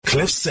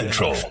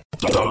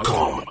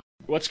CliffCentral.com.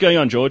 What's going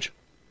on, George?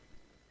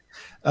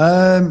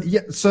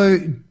 So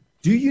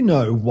do you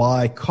know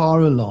why car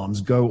alarms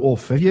go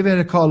off? Have you ever had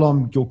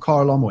your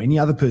car alarm or any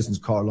other person's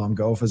car alarm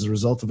go off as a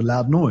result of a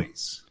loud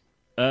noise?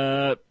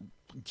 Yeah,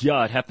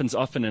 it happens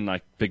often in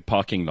like big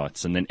parking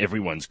lots, and then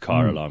everyone's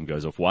car alarm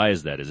goes off. Why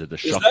is that? Is it the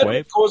Is shock that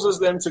wave? what causes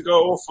them to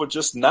go off for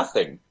just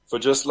nothing? For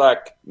just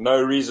like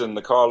no reason,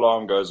 the car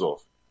alarm goes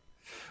off.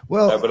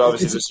 Well, But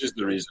obviously this is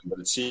the reason, but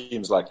it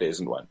seems like there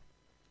isn't one.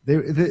 A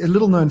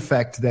little known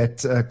fact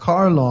that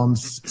car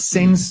alarms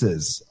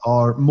sensors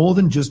are more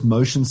than just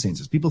motion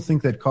sensors. People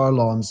think that car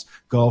alarms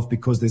go off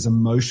because there's a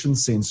motion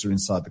sensor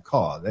inside the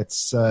car.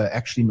 That's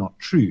actually not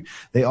true.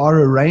 There are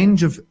a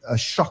range of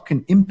shock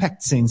and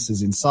impact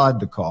sensors inside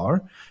the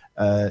car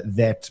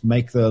that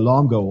make the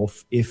alarm go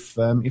off if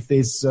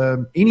there's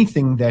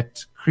anything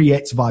that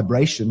creates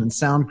vibration, and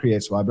sound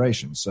creates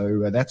vibration.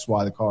 So that's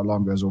why the car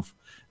alarm goes off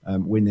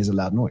when there's a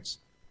loud noise.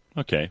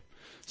 Okay.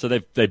 So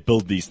they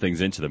build these things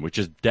into them, which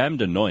is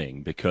damned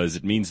annoying because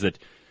it means that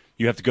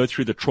you have to go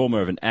through the trauma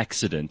of an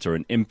accident or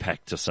an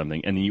impact or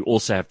something, and then you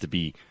also have to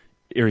be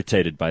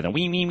irritated by the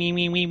wee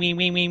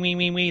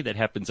that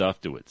happens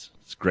afterwards.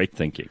 It's great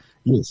thinking.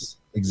 Yes,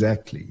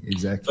 exactly.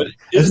 But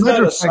is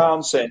that a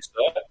sound sensor,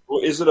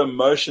 or is it a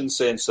motion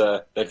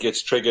sensor that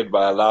gets triggered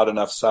by a loud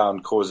enough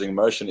sound causing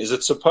motion? Is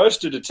it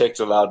supposed to detect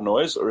a loud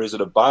noise, or is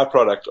it a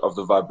byproduct of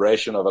the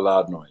vibration of a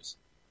loud noise?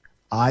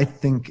 I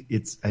think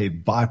it's a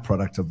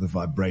byproduct of the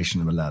vibration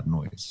of a loud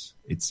noise.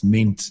 It's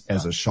meant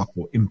as a shock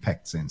or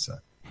impact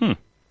sensor. Okay.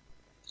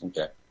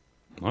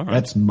 All right.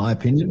 That's my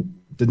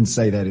opinion. Didn't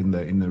say that in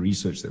the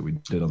research that we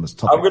did on this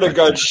topic. I'm going to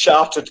go and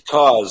shout at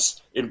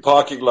cars in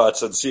parking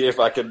lots and see if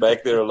I can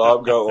make their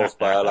alarm go off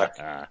by like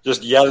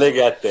just yelling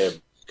at them.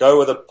 Go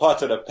with a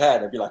pot and a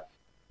pan and be like,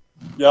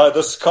 "Yeah,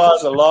 this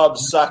car's alarm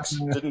sucks.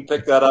 Didn't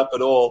pick that up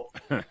at all."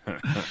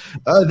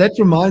 Oh, that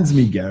reminds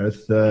me,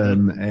 Gareth.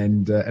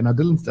 And I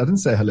didn't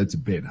say hello to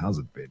Ben. How's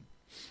it, Ben?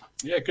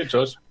 Yeah, good,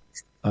 George.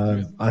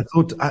 I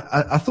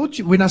thought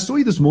you, when I saw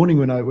you this morning,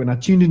 when I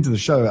tuned into the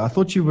show, I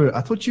thought you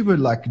were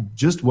like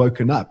just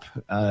woken up,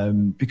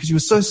 because you were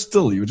so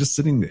still. You were just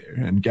sitting there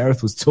and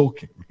Gareth was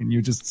talking and you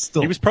were just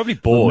still. He was probably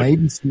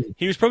bored.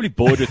 He was probably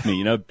bored with me.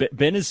 You know,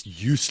 Ben is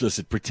useless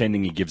at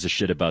pretending he gives a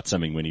shit about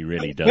something when he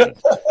really doesn't.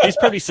 He's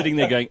probably sitting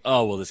there going,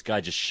 "Oh, well, this guy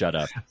just shut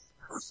up."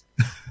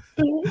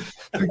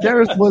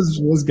 Gareth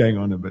was going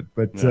on a bit,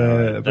 but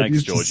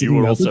thanks, George. You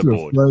were also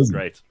bored.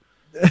 Great.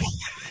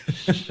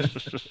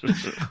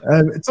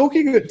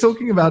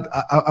 Talking about,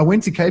 I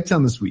went to Cape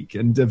Town this week,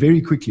 and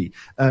very quickly,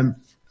 I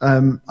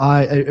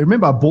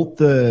remember I bought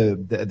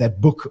that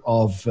book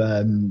of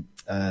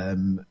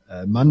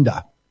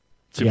Manda.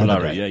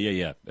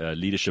 Tupolari, yeah.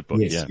 Leadership book.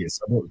 Yes, yeah. yes.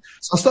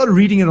 So I started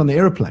reading it on the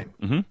aeroplane,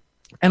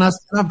 and I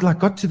like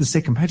got to the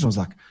second page, and I was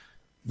like,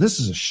 "This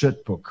is a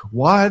shit book.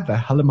 Why the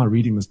hell am I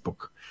reading this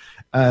book?"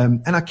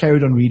 And I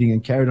carried on reading,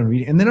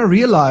 and then I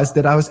realized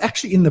that I was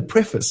actually in the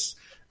preface.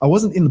 I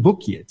wasn't in the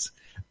book yet.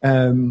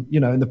 And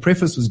the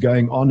preface was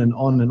going on and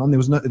on and on. There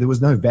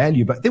was no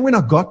value. But then when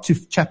I got to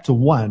chapter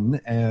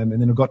 1, and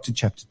then I got to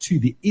chapter 2,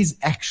 there is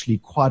actually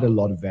quite a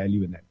lot of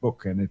value in that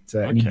book, and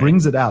he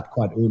brings it out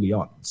quite early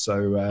on.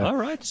 So, all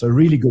right. So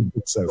really good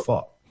book so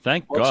far.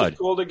 Thank What's God. it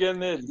called again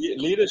there?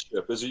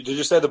 Leadership. Did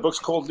you say the book's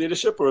called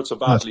Leadership, or it's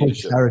about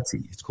leadership?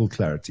 Clarity. It's called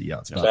Clarity. Yeah,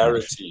 it's about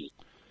Clarity.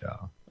 Yeah.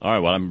 All right,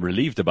 well, I'm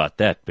relieved about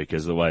that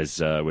because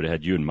otherwise I would have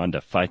had you and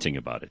Manda fighting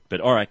about it.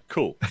 But all right,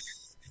 cool.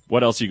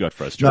 What else you got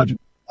for us, George? No,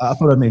 I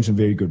thought I'd mention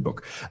very good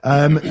book.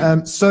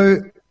 So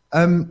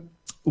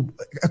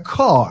a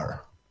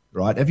car,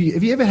 right? Have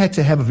you ever had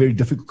to have a very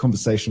difficult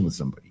conversation with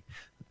somebody?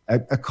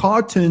 A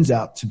car turns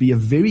out to be a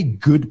very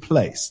good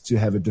place to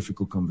have a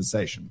difficult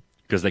conversation.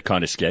 Because they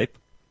can't escape?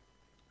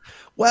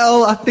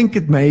 Well, I think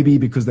it may be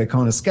because they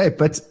can't escape,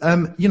 but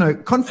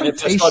confrontation. And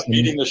if they start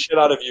beating the shit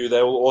out of you,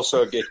 they will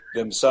also get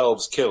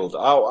themselves killed.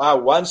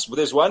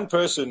 There's one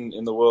person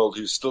in the world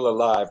who's still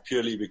alive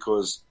purely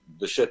because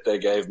the shit they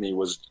gave me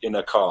was in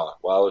a car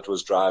while it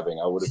was driving.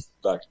 I would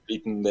have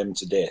beaten them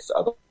to death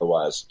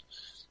otherwise.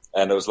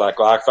 And it was like,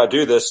 well, if I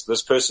do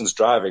this person's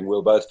driving,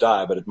 we'll both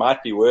die, but it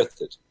might be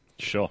worth it.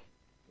 Sure.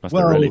 Must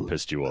have really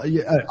pissed you off.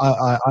 Yeah,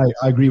 I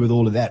agree with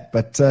all of that,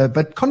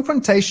 but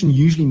confrontation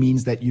usually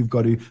means that you've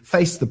got to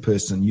face the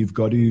person. You've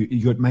got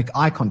to make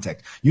eye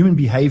contact. Human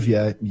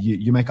behavior,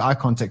 you make eye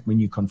contact when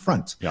you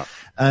confront. Yeah.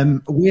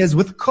 Whereas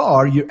with a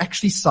car, you're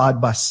actually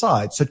side by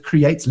side, so it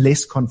creates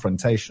less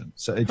confrontation.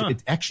 So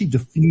it actually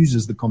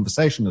diffuses the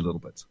conversation a little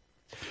bit.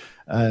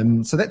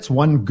 So that's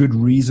one good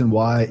reason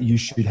why you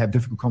should have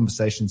difficult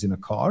conversations in a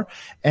car.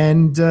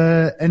 And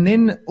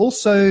then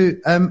also,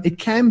 it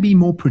can be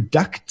more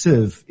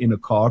productive in a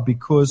car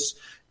because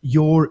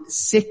your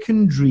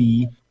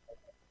secondary,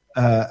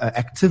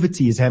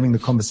 activity is having the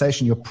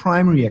conversation. Your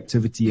primary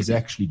activity is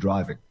actually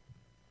driving.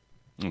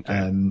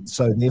 Okay.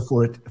 So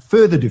therefore it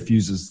further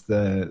diffuses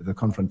the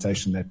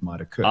confrontation that might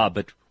occur.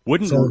 But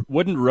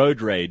wouldn't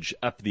road rage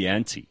up the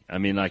ante? I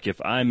mean, like if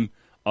I'm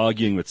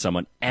arguing with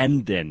someone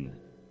and then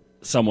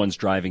someone's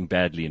driving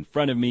badly in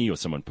front of me or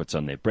someone puts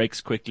on their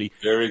brakes quickly.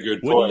 Very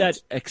good Wouldn't point.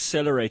 that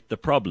accelerate the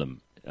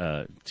problem?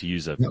 To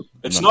use a,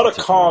 it's not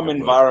a calm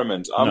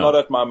environment. I'm No. not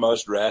at my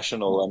most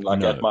rational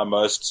and No. at my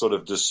most sort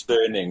of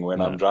discerning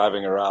when I'm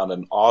driving around,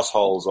 and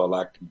assholes are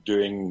like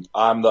doing,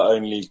 I'm the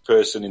only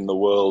person in the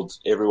world,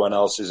 everyone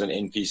else is an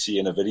NPC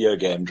in a video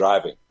game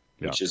driving,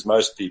 which is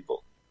most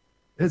people.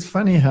 It's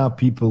funny how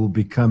people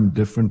become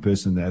different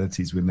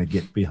personalities when they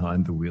get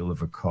behind the wheel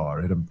of a car.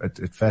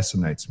 It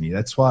fascinates me.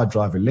 That's why I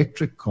drive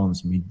electric,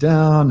 calms me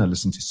down. I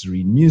listen to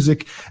serene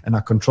music, and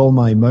I control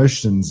my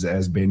emotions,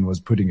 as Ben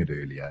was putting it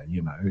earlier.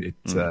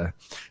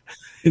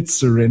 It's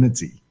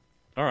serenity.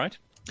 All right.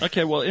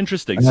 Okay, well,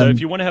 interesting. So if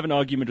you want to have an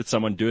argument with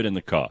someone, do it in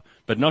the car,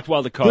 but not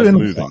while the car is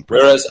moving.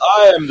 Whereas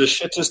I am the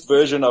shittest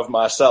version of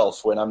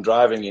myself when I'm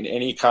driving in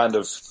any kind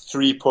of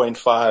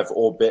 3.5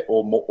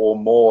 or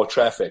more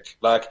traffic.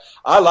 Like,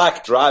 I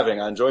like driving.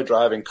 I enjoy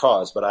driving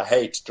cars, but I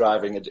hate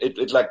driving.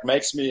 It like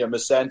makes me a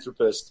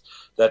misanthropist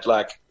that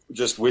like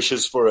just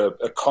wishes for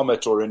a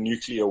comet or a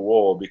nuclear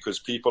war, because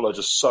people are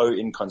just so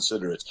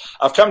inconsiderate.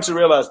 I've come to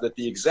realize that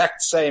the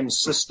exact same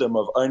system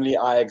of only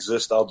I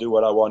exist, I'll do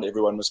what I want,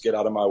 everyone must get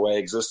out of my way,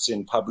 exists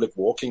in public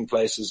walking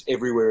places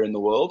everywhere in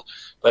the world.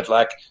 But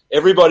like,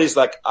 everybody's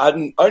like,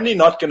 I'm only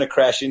not going to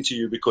crash into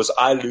you because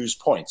I lose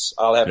points.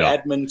 I'll have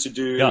admin to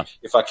do. Yeah.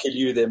 If I kill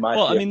you, there might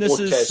be a court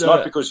case.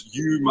 Not because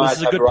you might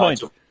have a right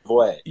to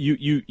way.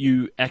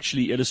 You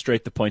actually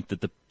illustrate the point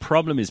that the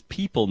problem is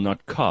people,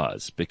 not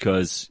cars,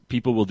 because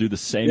people will do the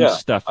same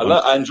stuff.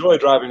 I enjoy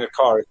driving a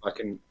car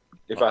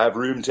if I have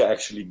room to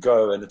actually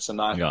go and it's a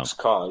nice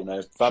car.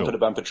 Bumper to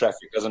bumper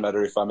traffic, doesn't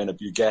matter if I'm in a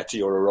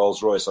Bugatti or a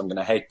Rolls Royce, I'm going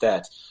to hate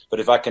that. But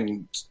if I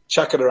can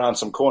chuck it around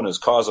some corners,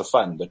 cars are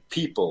fun. But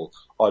people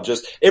are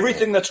just,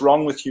 everything that's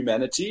wrong with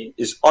humanity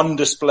is on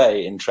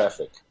display in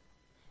traffic.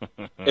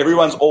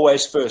 Everyone's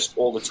always first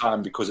all the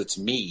time because it's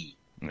me.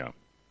 No.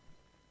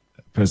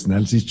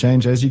 Personalities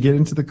change as you get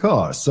into the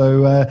car.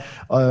 So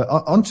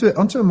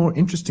onto a more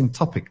interesting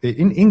topic.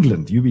 In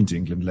England, you've been to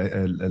England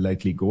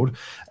lately, Gord.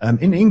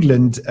 In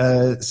England,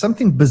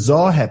 something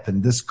bizarre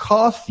happened. This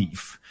car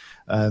thief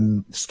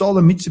stole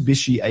a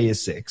Mitsubishi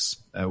ASX,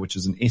 which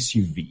is an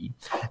SUV,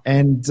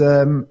 and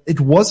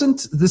it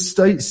wasn't the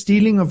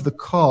stealing of the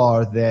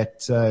car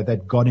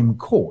that got him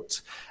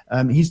caught.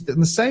 He's on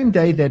the same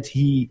day that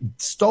he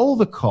stole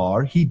the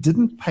car, he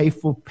didn't pay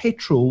for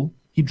petrol.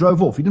 He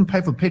drove off. He didn't pay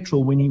for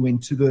petrol when he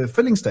went to the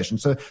filling station.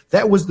 So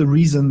that was the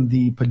reason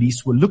the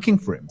police were looking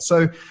for him.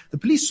 So the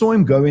police saw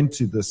him go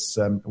into this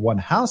one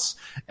house,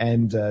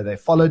 and they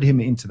followed him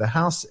into the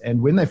house.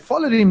 And when they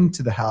followed him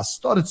to the house,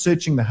 started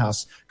searching the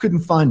house, couldn't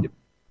find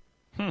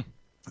him.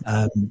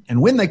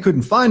 And when they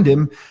couldn't find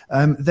him,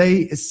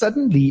 they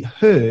suddenly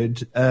heard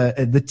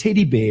the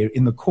teddy bear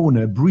in the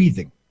corner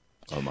breathing.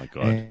 Oh, my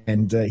God.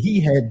 And he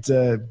had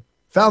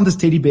found this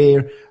teddy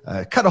bear,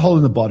 cut a hole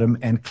in the bottom,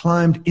 and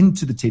climbed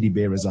into the teddy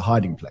bear as a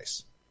hiding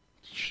place.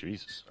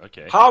 Jesus,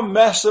 okay. How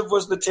massive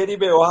was the teddy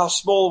bear, or how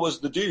small was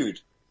the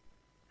dude?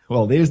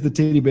 Well, there's the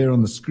teddy bear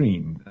on the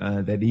screen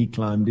that he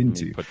climbed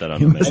into. Put that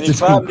on the map. And he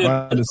climbed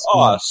in his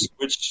ass,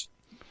 which,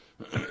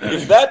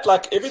 if that,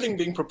 like everything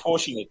being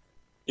proportionate,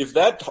 if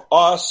that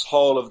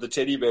asshole of the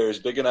teddy bear is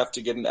big enough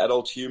to get an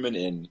adult human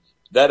in,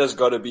 that has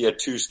got to be a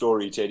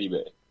 2-story teddy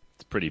bear.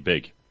 It's pretty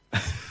big.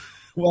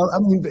 Well, I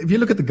mean, if you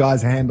look at the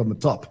guy's hand on the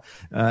top,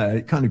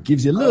 it kind of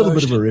gives you a little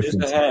bit of a reference.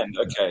 There's the hand,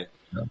 okay.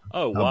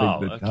 Oh,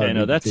 wow. Okay,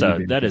 no, that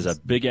is a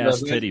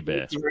big-ass teddy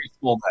bear. It's a very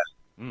small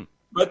man.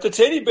 But the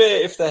teddy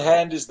bear, if the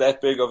hand is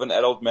that big of an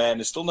adult man,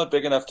 is still not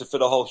big enough to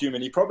fit a whole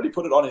human. He probably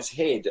put it on his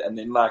head, and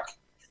then, like,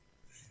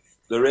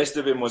 the rest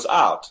of him was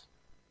out.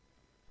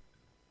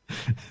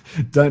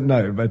 Don't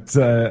know, but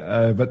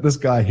this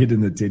guy hid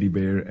in the teddy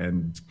bear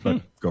and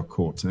got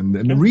caught. And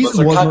the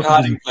reason was not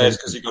hiding place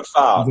because he got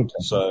found.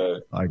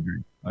 So I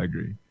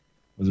agree. It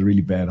was a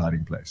really bad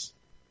hiding place.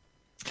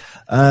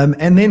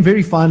 And then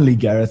very finally,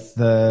 Gareth,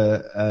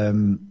 the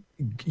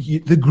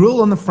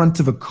grill on the front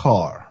of a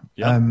car.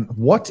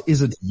 What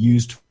is it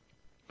used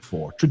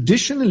for?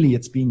 Traditionally,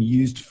 it's been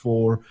used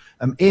for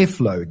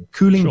airflow,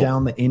 cooling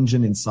down the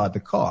engine inside the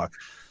car.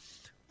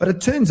 But it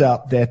turns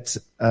out that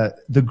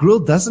the grill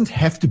doesn't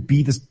have to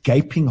be this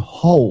gaping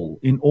hole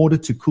in order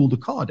to cool the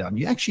car down.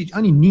 You actually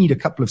only need a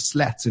couple of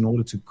slats in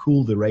order to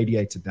cool the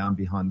radiator down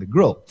behind the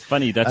grill.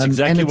 Funny, that's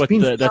exactly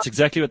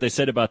what they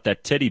said about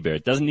that teddy bear.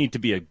 It doesn't need to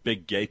be a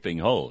big gaping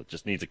hole. It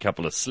just needs a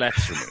couple of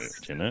slats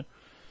removed, you know?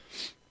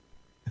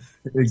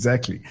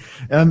 Exactly.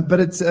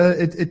 But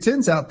it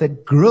turns out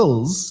that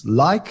grills,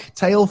 like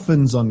tail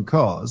fins on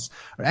cars,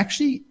 are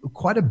actually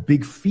quite a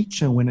big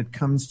feature when it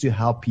comes to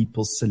how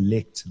people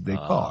select their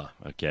car.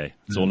 Okay.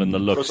 It's all in the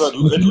looks. So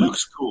it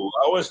looks cool.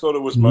 I always thought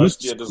it was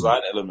mostly a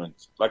design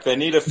element. Like they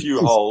need a few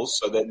holes,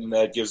 so then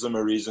that gives them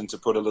a reason to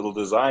put a little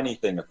designy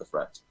thing at the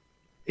front.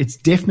 It's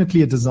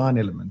definitely a design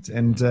element.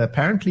 And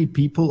apparently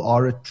people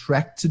are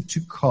attracted to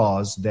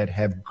cars that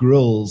have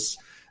grills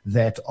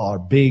that are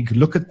big.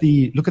 Look at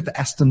the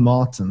Aston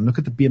Martin, look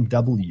at the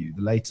BMW,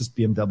 the latest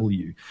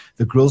BMW.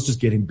 The grill's just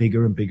getting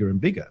bigger and bigger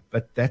and bigger.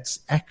 But that's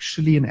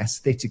actually an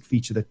aesthetic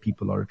feature that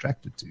people are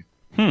attracted to.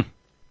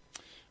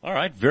 All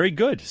right, very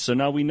good. So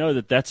now we know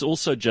that that's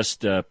also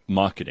just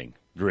marketing,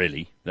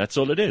 really. That's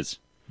all it is.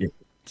 Yeah.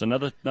 It's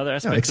another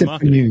aspect of except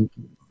marketing.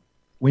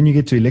 when you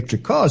get to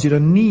electric cars, you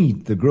don't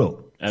need the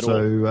grill. At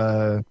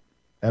all.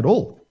 At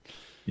all.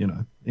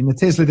 In the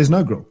Tesla, there's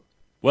no grill.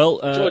 Well,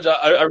 George,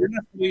 I read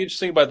something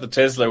interesting about the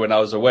Tesla when I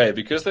was away.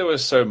 Because there were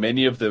so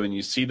many of them and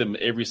you see them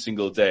every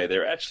single day,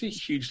 they're actually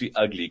hugely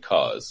ugly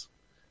cars.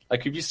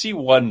 Like if you see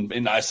one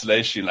in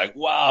isolation, you're like,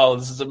 wow,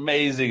 this is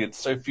amazing. It's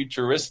so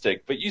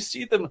futuristic. But you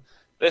see them,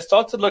 they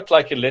start to look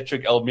like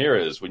electric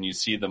Almiras when you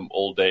see them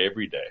all day,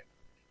 every day.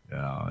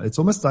 Yeah, it's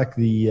almost like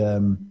the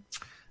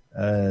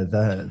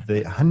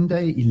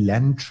Hyundai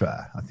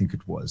Elantra, I think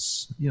it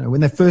was. When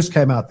they first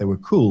came out, they were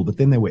cool, but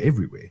then they were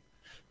everywhere.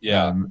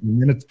 Yeah.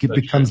 And then it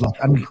becomes like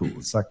uncool.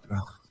 It's like,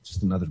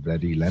 just another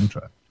bloody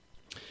Elantra.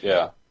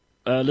 Yeah.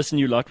 Listen,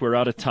 you lot, we're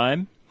out of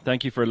time.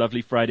 Thank you for a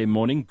lovely Friday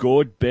morning.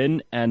 Gord,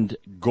 Ben, and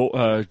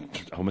I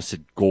almost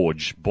said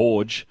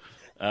Borge.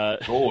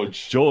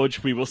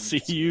 George, we will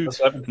see you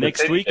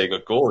next week. They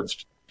got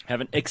gorged. Have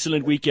an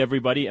excellent week,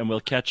 everybody, and we'll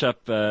catch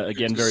up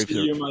again very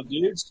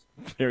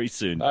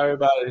soon. Bye,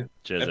 everybody.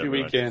 Cheers, Happy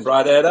everyone. weekend.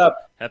 Friday it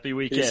up. Happy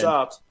weekend. Peace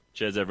out.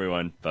 Cheers,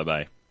 everyone.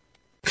 Bye-bye.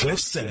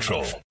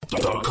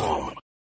 CliffCentral.com